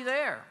already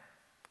there.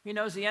 He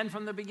knows the end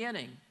from the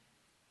beginning.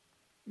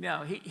 You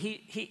know,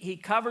 he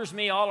covers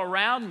me all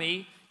around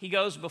me. He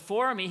goes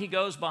before me. He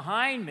goes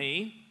behind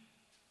me.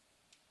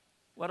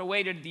 What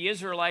awaited the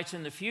Israelites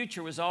in the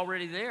future was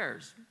already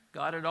theirs.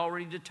 God had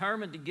already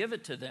determined to give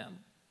it to them.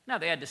 Now,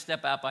 they had to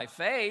step out by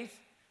faith.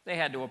 They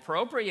had to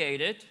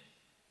appropriate it.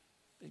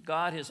 But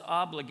God has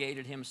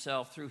obligated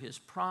himself through his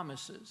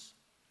promises.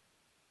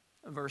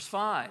 Verse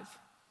 5,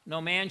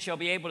 no man shall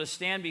be able to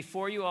stand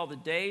before you all the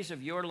days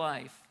of your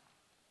life.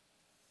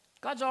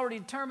 God's already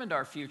determined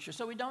our future,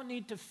 so we don't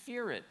need to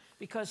fear it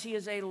because he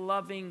is a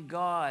loving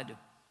God.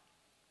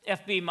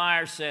 F.B.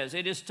 Meyer says,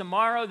 it is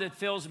tomorrow that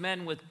fills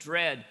men with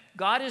dread.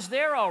 God is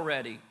there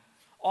already.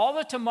 All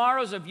the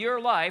tomorrows of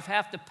your life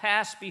have to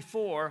pass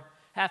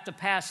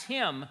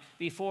him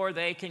before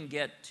they can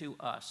get to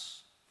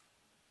us.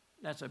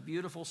 That's a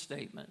beautiful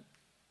statement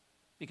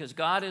because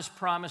God has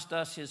promised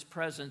us his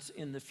presence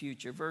in the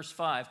future. Verse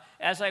 5,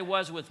 as I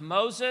was with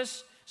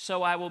Moses,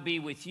 so I will be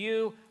with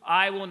you.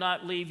 I will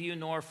not leave you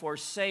nor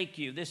forsake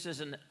you. This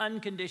is an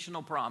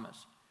unconditional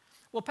promise.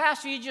 Well,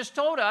 Pastor, you just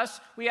told us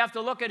we have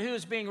to look at who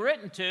it's being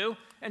written to.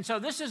 And so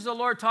this is the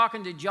Lord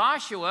talking to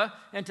Joshua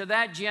and to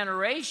that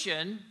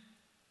generation.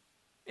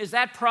 Is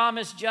that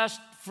promise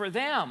just for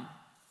them?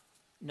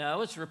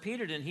 No, it's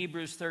repeated in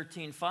Hebrews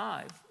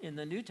 13:5 in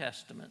the New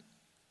Testament.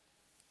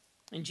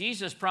 And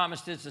Jesus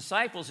promised his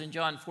disciples in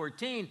John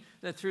 14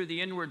 that through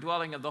the inward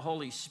dwelling of the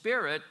Holy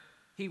Spirit,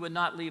 he would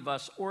not leave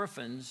us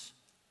orphans,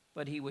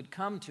 but he would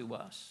come to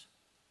us.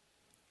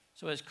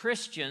 So as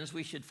Christians,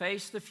 we should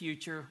face the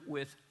future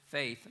with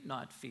faith,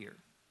 not fear.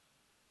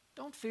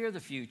 Don't fear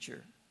the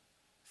future.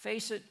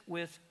 Face it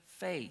with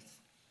faith.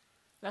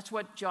 That's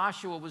what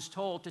Joshua was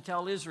told to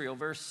tell Israel.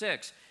 Verse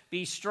 6,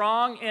 be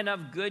strong and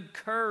of good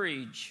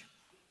courage.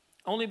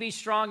 Only be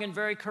strong and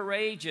very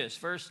courageous.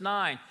 Verse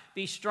 9,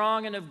 be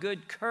strong and of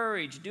good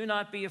courage. Do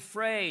not be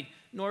afraid,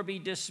 nor be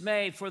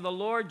dismayed, for the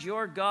Lord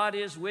your God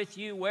is with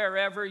you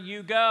wherever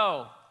you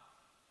go.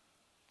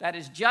 That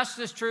is just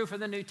as true for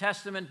the New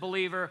Testament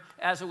believer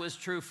as it was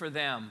true for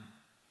them.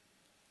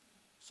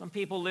 Some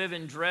people live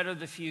in dread of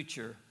the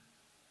future,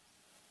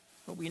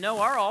 but we know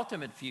our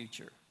ultimate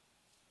future,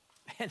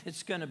 and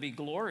it's going to be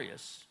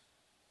glorious.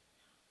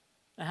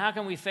 Now, how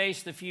can we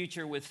face the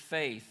future with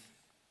faith?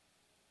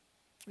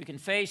 We can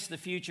face the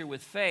future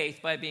with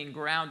faith by being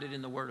grounded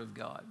in the Word of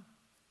God.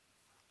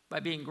 By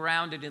being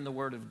grounded in the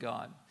Word of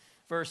God.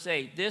 Verse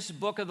 8, this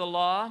book of the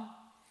law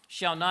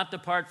shall not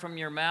depart from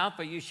your mouth,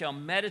 but you shall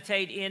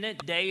meditate in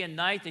it day and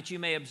night, that you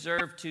may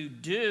observe to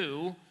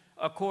do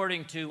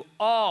according to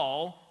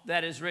all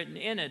that is written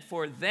in it,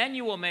 for then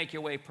you will make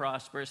your way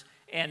prosperous,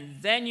 and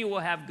then you will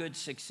have good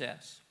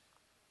success.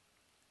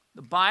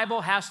 The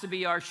Bible has to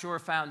be our sure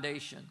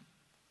foundation.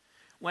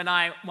 When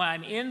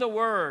I'm in the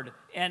Word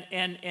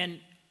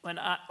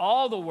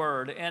all the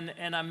Word,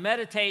 and I'm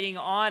meditating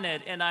on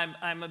it, and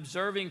I'm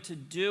observing to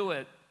do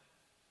it.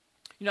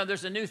 You know,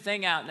 there's a new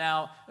thing out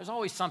now. There's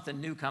always something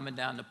new coming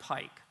down the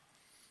pike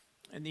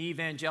in the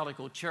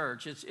evangelical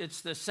church.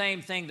 It's the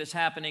same thing that's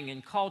happening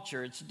in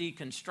culture. It's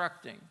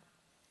deconstructing.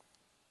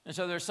 And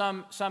so there's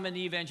some in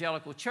the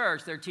evangelical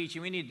church, they're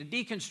teaching we need to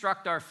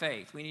deconstruct our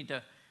faith. We need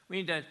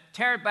to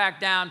tear it back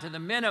down to the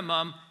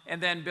minimum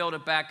and then build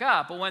it back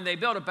up. But when they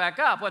build it back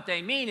up, what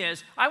they mean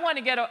is, I want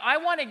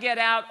to get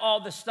out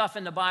all the stuff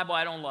in the Bible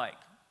I don't like.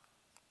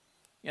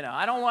 You know,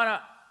 I don't want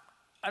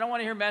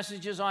to hear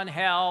messages on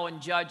hell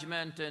and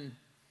judgment and,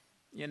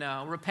 you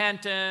know,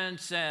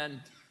 repentance,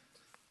 and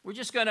we're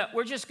just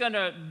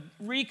gonna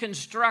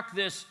reconstruct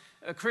this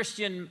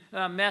Christian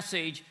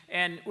message,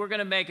 and we're going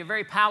to make it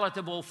very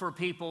palatable for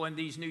people in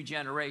these new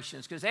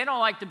generations because they don't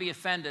like to be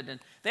offended, and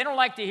they don't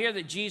like to hear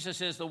that Jesus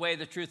is the way,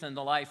 the truth, and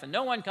the life, and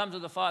no one comes to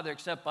the Father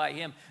except by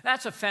him.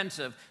 That's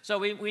offensive. So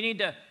we need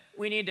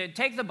to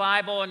take the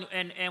Bible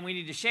and we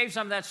need to shave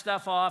some of that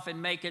stuff off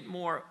and make it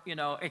more, you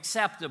know,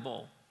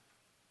 acceptable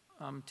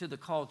to the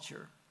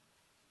culture.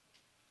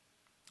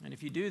 And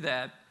if you do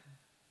that,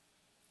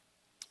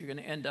 you're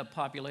going to end up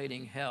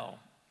populating hell.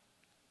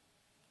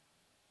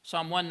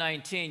 Psalm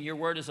 119, your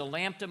word is a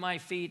lamp to my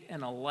feet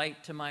and a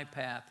light to my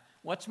path.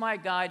 What's my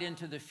guide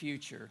into the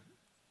future?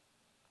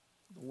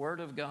 The Word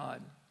of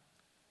God.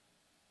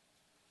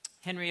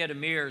 Henrietta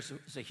Mears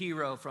is a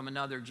hero from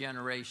another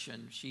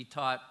generation. She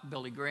taught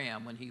Billy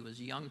Graham when he was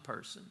a young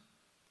person.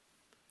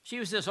 She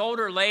was this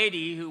older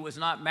lady who was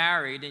not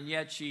married, and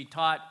yet she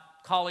taught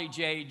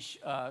college-age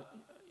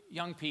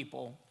young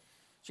people.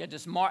 She had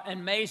this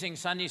amazing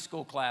Sunday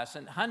school class,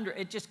 and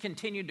it just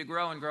continued to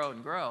grow and grow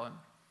and grow.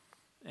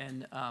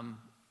 And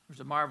there's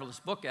a marvelous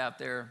book out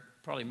there,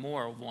 probably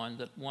more of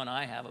one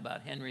I have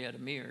about Henrietta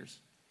Mears.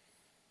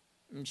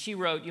 And she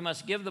wrote, "You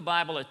must give the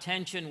Bible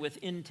attention with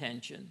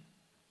intention.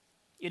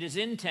 It is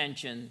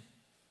intention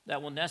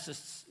that will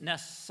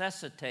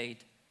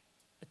necessitate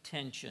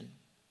attention."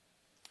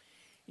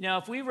 You know,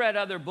 if we read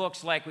other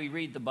books like we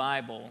read the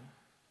Bible,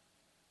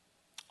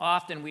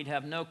 often we'd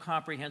have no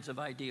comprehensive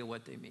idea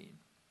what they mean.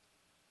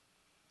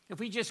 If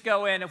we just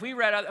go in, if we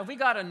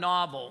got a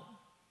novel,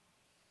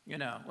 you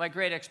know, like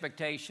Great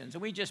Expectations,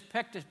 and we just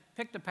picked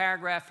a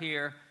paragraph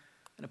here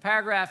and a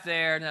paragraph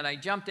there, and then I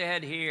jumped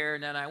ahead here,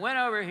 and then I went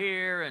over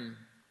here, and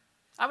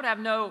I would have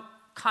no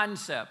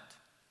concept.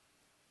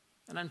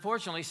 And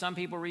unfortunately, some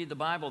people read the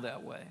Bible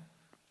that way.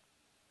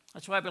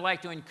 That's why we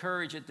like to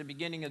encourage at the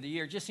beginning of the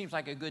year. It just seems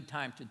like a good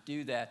time to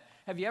do that.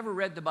 Have you ever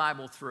read the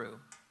Bible through?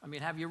 I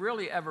mean, have you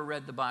really ever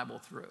read the Bible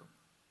through?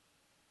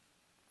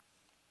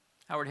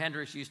 Howard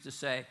Hendricks used to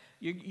say,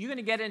 you're going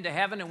to get into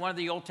heaven and one of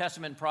the Old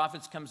Testament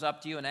prophets comes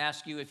up to you and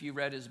asks you if you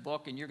read his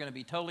book, and you're going to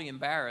be totally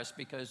embarrassed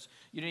because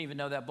you didn't even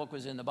know that book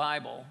was in the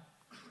Bible.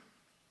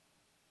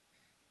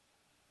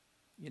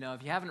 You know,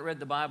 if you haven't read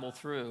the Bible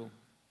through,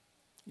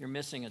 you're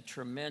missing a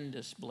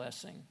tremendous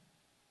blessing.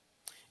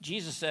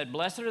 Jesus said,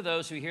 "Blessed are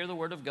those who hear the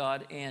word of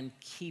God and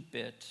keep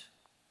it."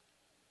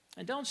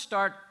 And don't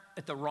start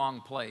at the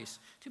wrong place.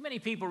 Too many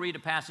people read a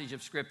passage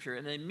of Scripture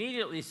and they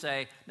immediately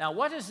say, "Now,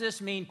 what does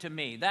this mean to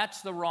me?"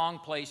 That's the wrong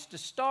place to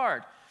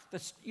start.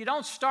 You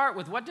don't start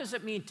with, "What does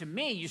it mean to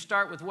me?" You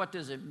start with, "What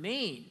does it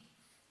mean?"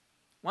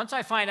 Once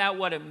I find out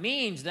what it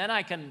means, then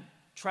I can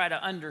try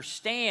to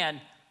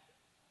understand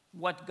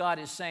what God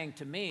is saying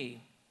to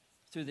me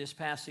through this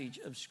passage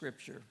of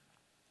Scripture.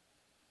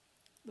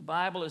 The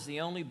Bible is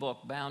the only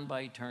book bound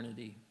by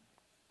eternity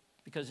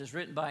because it's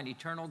written by an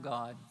eternal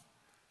God.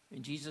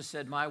 And Jesus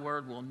said, "My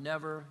word will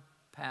never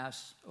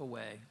pass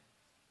away,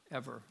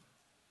 ever."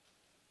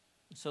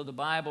 And so the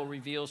Bible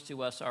reveals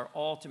to us our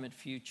ultimate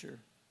future,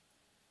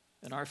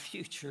 and our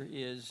future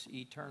is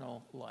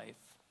eternal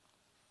life.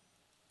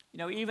 You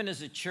know, even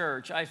as a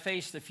church, I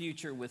face the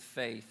future with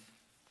faith.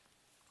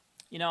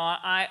 You know,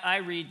 I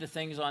read the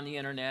things on the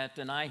internet,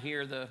 and I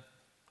hear the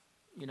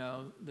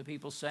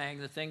people saying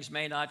that things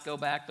may not go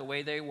back the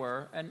way they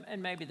were,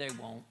 and maybe they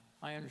won't.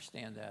 I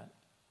understand that.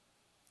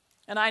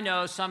 And I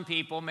know some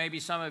people, maybe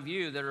some of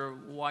you that are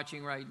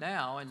watching right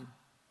now, and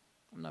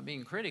I'm not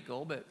being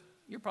critical, but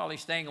you're probably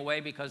staying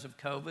away because of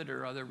COVID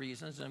or other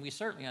reasons, and we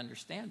certainly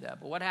understand that.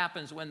 But what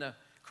happens when the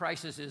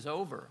crisis is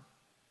over?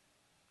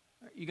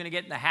 Are you going to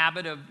get in the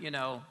habit of,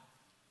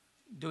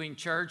 doing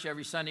church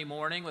every Sunday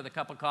morning with a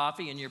cup of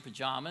coffee in your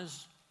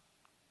pajamas?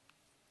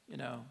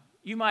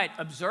 You might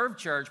observe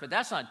church, but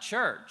that's not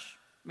church.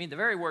 I mean, the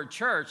very word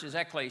church is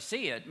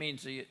ecclesia. It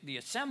means the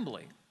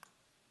assembly.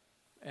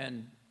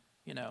 And,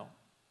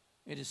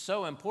 it is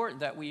so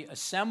important that we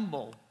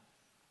assemble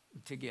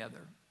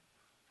together.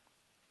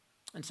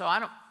 And so I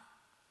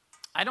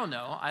don't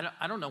know.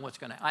 I don't know what's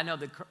going to. I know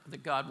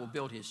that God will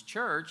build His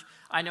church.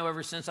 I know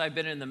ever since I've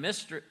been in the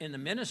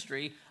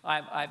ministry,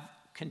 I've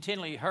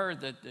continually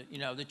heard that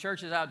the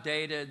church is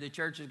outdated. The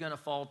church is going to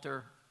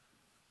falter.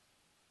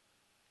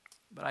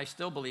 But I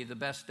still believe the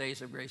best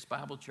days of Grace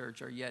Bible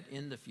Church are yet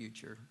in the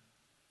future,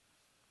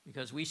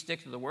 because we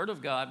stick to the Word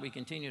of God. We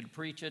continue to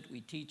preach it.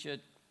 We teach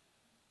it.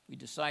 We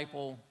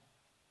disciple.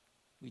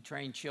 We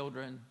train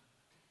children,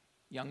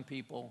 young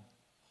people.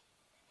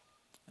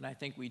 And I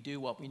think we do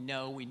what we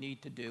know we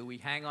need to do. We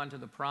hang on to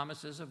the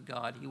promises of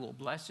God. He will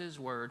bless His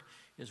Word.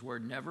 His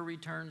Word never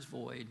returns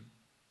void.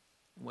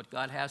 And what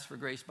God has for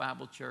Grace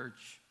Bible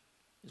Church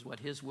is what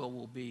His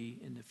will be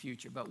in the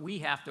future. But we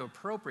have to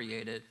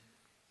appropriate it,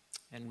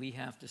 and we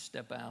have to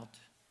step out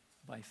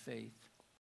by faith.